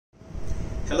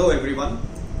Hello everyone,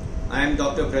 I am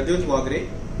Dr.Pradyut Waghray,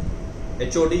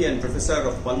 HOD and Professor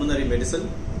of Pulmonary Medicine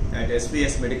at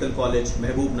SVS Medical College,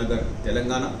 Mehboob Nagar,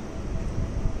 Telangana,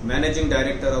 Managing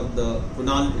Director of the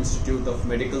Kunal Institute of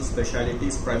Medical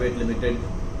Specialities Private Limited,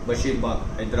 Bashirbagh,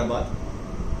 Hyderabad,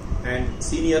 and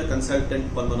Senior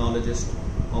Consultant Pulmonologist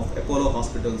of Apollo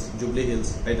Hospitals, Jubilee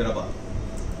Hills, Hyderabad.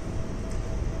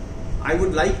 I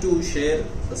would like to share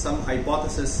some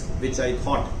hypothesis which I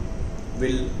thought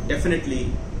will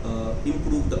definitely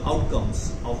improve the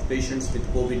outcomes of patients with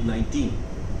COVID-19.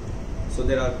 So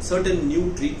there are certain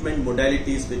new treatment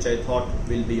modalities which I thought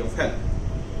will be of help.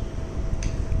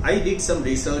 I did some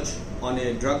research on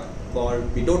a drug called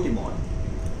PIDOTIMOD,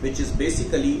 which is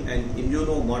basically an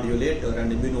immunomodulator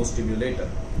and immunostimulator.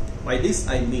 By this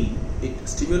I mean it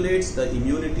stimulates the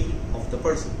immunity of the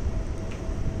person.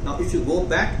 Now if you go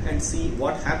back and see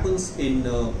what happens in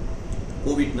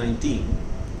COVID-19,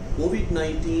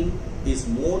 COVID-19 is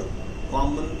more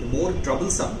common, more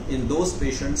troublesome in those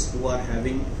patients who are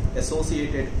having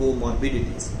associated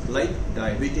comorbidities like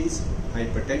diabetes,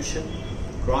 hypertension,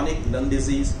 chronic lung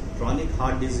disease, chronic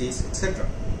heart disease, etc.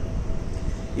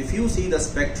 If you see the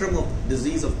spectrum of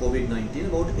disease of COVID-19,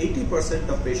 about 80%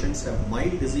 of patients have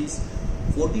mild disease,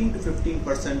 14 to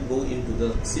 15% go into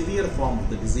the severe form of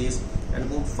the disease, and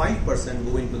about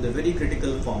 5% go into the very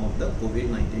critical form of the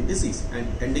COVID-19 disease and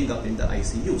ending up in the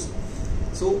ICUs.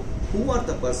 So who are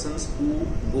the persons who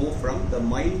go from the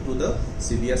mild to the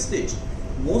severe stage?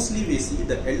 Mostly we see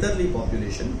the elderly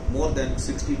population, more than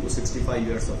 60 to 65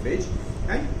 years of age,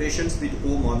 and patients with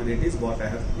comorbidities, what I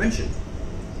have mentioned.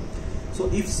 So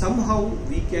if somehow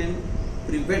we can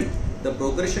prevent the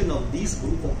progression of these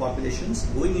group of populations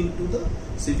going into the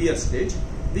severe stage,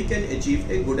 we can achieve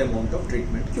a good amount of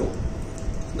treatment cure.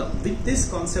 Now, with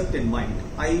this concept in mind,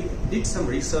 I did some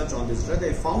research on this drug.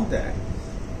 I found that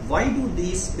why do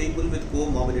these people with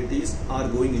comorbidities are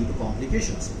going into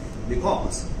complications?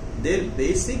 Because their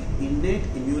basic innate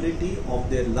immunity of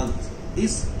their lungs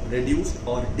is reduced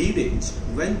or deranged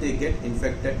when they get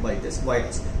infected by this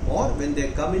virus, or when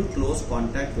they come in close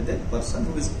contact with a person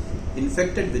who is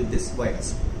infected with this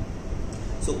virus.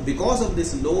 So because of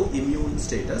this low immune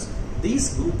status,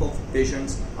 these group of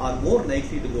patients are more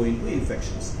likely to go into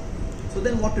infections. So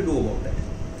then what to do about that?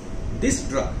 This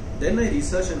drug, then I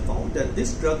researched and found that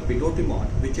this drug PIDOTIMOD,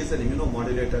 which is an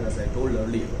immunomodulator as I told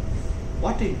earlier,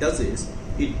 what it does is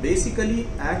it basically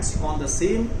acts on the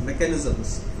same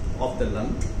mechanisms of the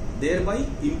lung, thereby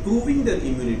improving their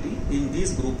immunity in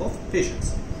these group of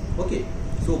patients. Okay,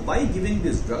 so by giving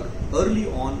this drug early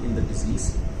on in the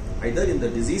disease, either in the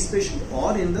disease patient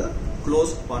or in the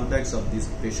close contacts of these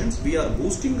patients, we are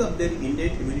boosting up their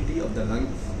innate immunity of the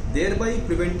lung, thereby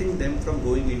preventing them from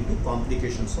going into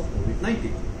complications of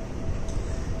COVID-19.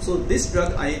 So this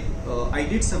drug, I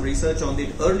did some research on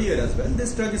it earlier as well.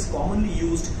 This drug is commonly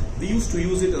used. We used to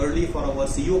use it early for our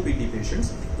COPD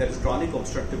patients, that is chronic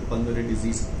obstructive pulmonary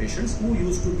disease patients, who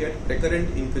used to get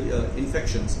recurrent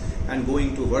infections and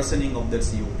going to worsening of their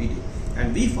COPD.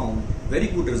 And we found very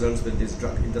good results with this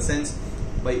drug, in the sense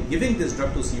by giving this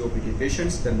drug to COPD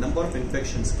patients, the number of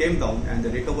infections came down and they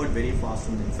recovered very fast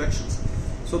from the infections.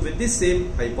 So with this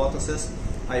same hypothesis,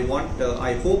 I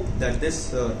hope that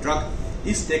this drug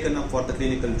is taken up for the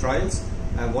clinical trials.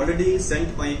 I have already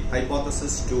sent my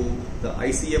hypothesis to the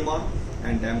ICMR,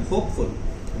 and I am hopeful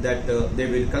that they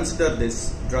will consider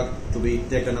this drug to be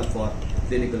taken up for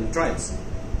clinical trials.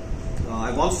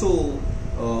 I have also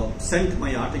sent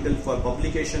my article for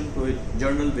publication to a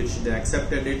journal which they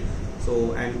accepted it,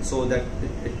 so that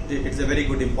it's a very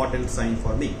good important sign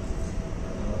for me.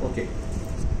 Okay.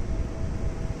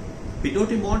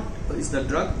 PIDOTIMOD is the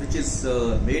drug which is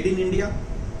made in India.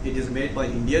 It is made by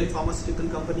Indian pharmaceutical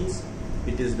companies.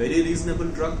 It is very reasonable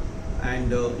drug,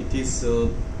 and it is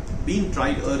been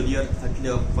tried earlier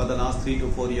for the last 3 to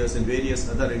 4 years in various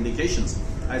other indications,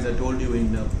 as I told you,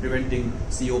 in preventing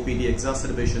COPD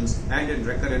exacerbations and in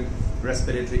recurrent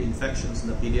respiratory infections in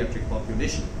the pediatric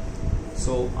population.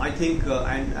 So I think,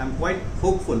 and I'm quite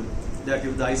hopeful that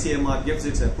if the ICMR gives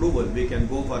its approval, we can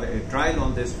go for a trial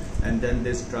on this, and then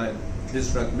this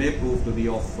drug may prove to be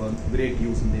of great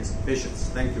use in these patients.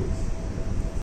 Thank you.